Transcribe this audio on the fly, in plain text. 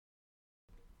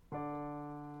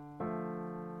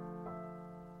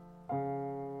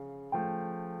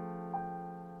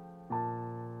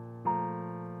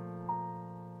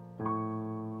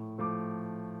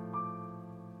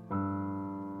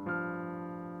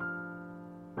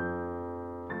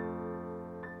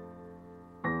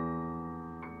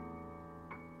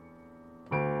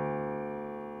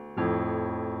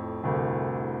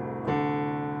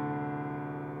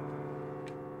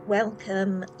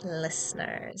Welcome,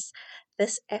 listeners.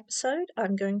 This episode,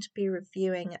 I'm going to be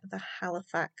reviewing The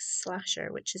Halifax Slasher,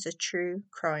 which is a true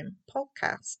crime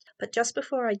podcast. But just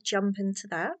before I jump into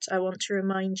that, I want to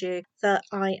remind you that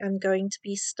I am going to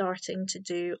be starting to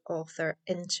do author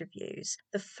interviews.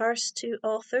 The first two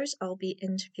authors I'll be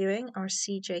interviewing are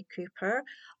CJ Cooper,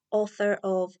 author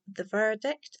of The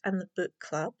Verdict and The Book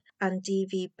Club, and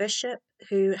D.V. Bishop,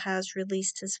 who has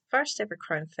released his first ever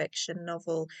crime fiction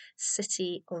novel,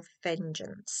 City of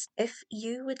Vengeance. If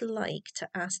you would like to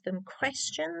ask them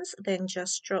questions, then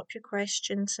just drop your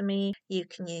question to me. You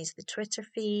can use the Twitter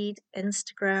feed,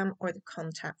 Instagram, or the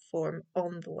contact form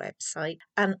on the website.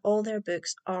 And all their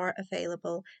books are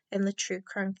available in the True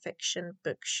Crime Fiction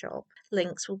bookshop.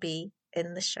 Links will be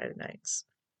in the show notes.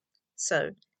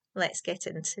 So, let's get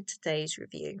into today's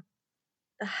review.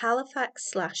 The Halifax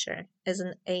Slasher is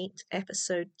an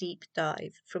 8-episode deep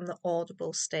dive from the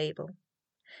Audible stable.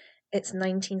 It's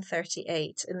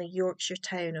 1938 in the Yorkshire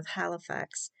town of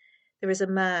Halifax. There is a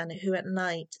man who at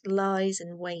night lies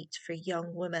in wait for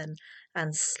young women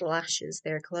and slashes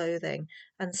their clothing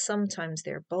and sometimes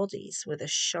their bodies with a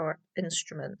sharp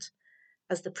instrument.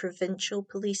 As the provincial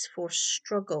police force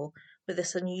struggle with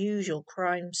this unusual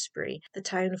crime spree, the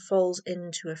town falls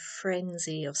into a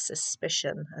frenzy of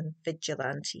suspicion and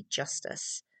vigilante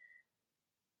justice.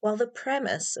 While the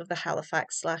premise of the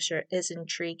Halifax Slasher is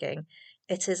intriguing,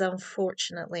 it is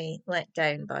unfortunately let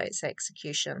down by its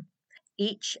execution.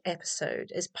 Each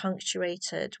episode is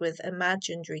punctuated with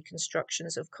imagined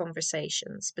reconstructions of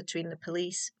conversations between the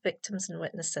police, victims and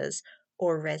witnesses,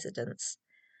 or residents.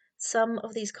 Some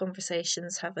of these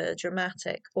conversations have a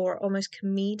dramatic or almost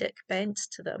comedic bent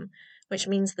to them, which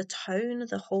means the tone of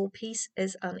the whole piece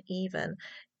is uneven,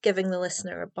 giving the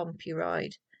listener a bumpy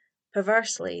ride.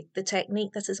 Perversely, the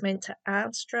technique that is meant to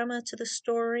add drama to the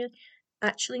story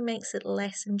actually makes it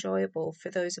less enjoyable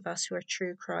for those of us who are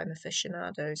true crime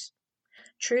aficionados.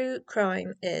 True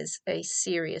crime is a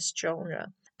serious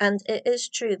genre, and it is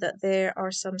true that there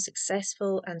are some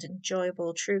successful and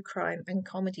enjoyable true crime and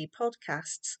comedy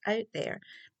podcasts out there.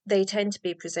 They tend to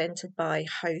be presented by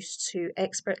hosts who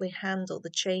expertly handle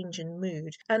the change in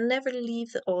mood and never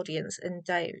leave the audience in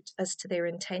doubt as to their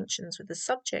intentions with the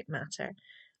subject matter.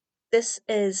 This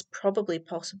is probably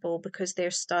possible because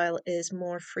their style is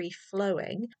more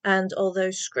free-flowing and, although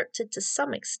scripted to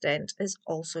some extent, is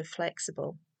also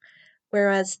flexible.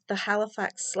 Whereas the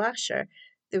Halifax Slasher,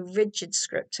 the rigid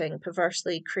scripting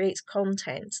perversely creates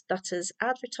content that is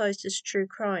advertised as true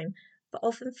crime, but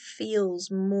often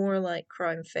feels more like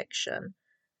crime fiction.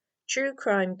 True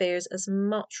crime bears as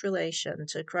much relation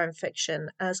to crime fiction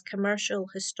as commercial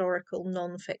historical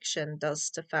non-fiction does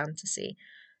to fantasy.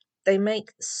 They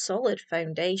make solid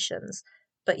foundations,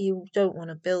 but you don't want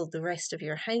to build the rest of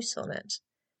your house on it.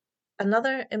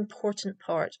 Another important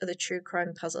part of the true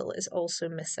crime puzzle is also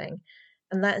missing,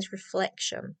 and that is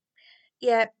reflection.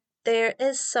 Yeah, there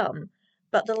is some,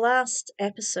 but the last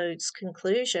episode's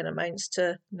conclusion amounts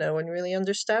to "no one really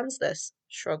understands this,"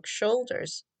 shrugs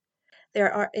shoulders.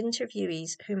 There are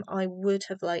interviewees whom I would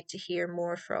have liked to hear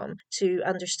more from to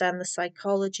understand the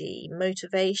psychology,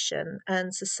 motivation,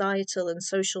 and societal and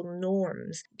social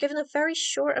norms, given a very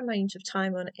short amount of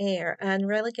time on air and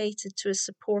relegated to a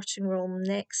supporting role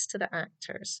next to the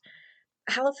actors.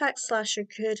 Halifax Slasher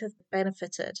could have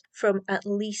benefited from at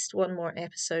least one more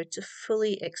episode to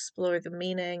fully explore the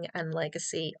meaning and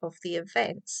legacy of the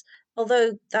events.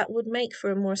 Although that would make for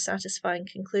a more satisfying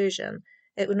conclusion,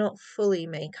 it would not fully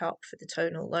make up for the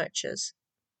tonal lurches.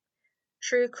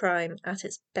 True crime, at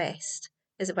its best,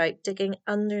 is about digging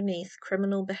underneath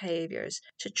criminal behaviours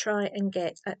to try and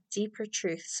get at deeper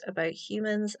truths about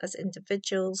humans as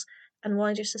individuals and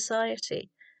wider society.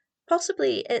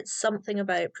 Possibly it's something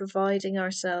about providing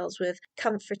ourselves with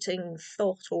comforting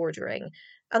thought ordering,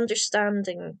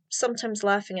 understanding, sometimes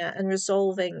laughing at, and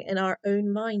resolving in our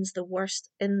own minds the worst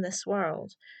in this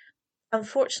world.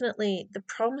 Unfortunately, the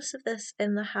promise of this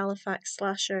in the Halifax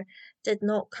Slasher did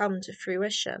not come to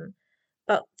fruition.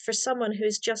 But for someone who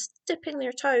is just dipping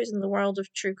their toes in the world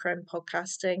of true crime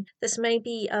podcasting, this may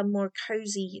be a more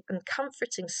cosy and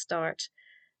comforting start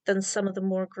than some of the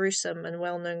more gruesome and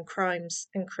well-known crimes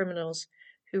and criminals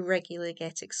who regularly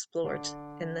get explored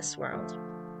in this world.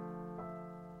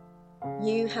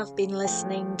 You have been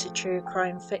listening to True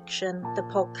Crime Fiction, the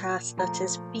podcast that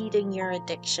is feeding your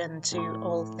addiction to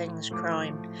all things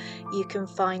crime. You can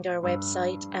find our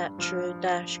website at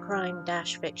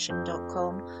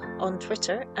true-crime-fiction.com, on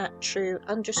Twitter at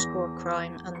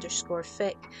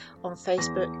true_crime_fic, on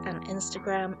Facebook and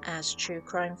Instagram as True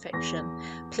Crime Fiction.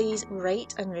 Please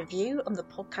rate and review on the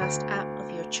podcast app of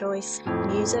your choice.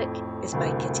 Music is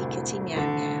by Kitty Kitty Meow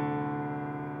Meow.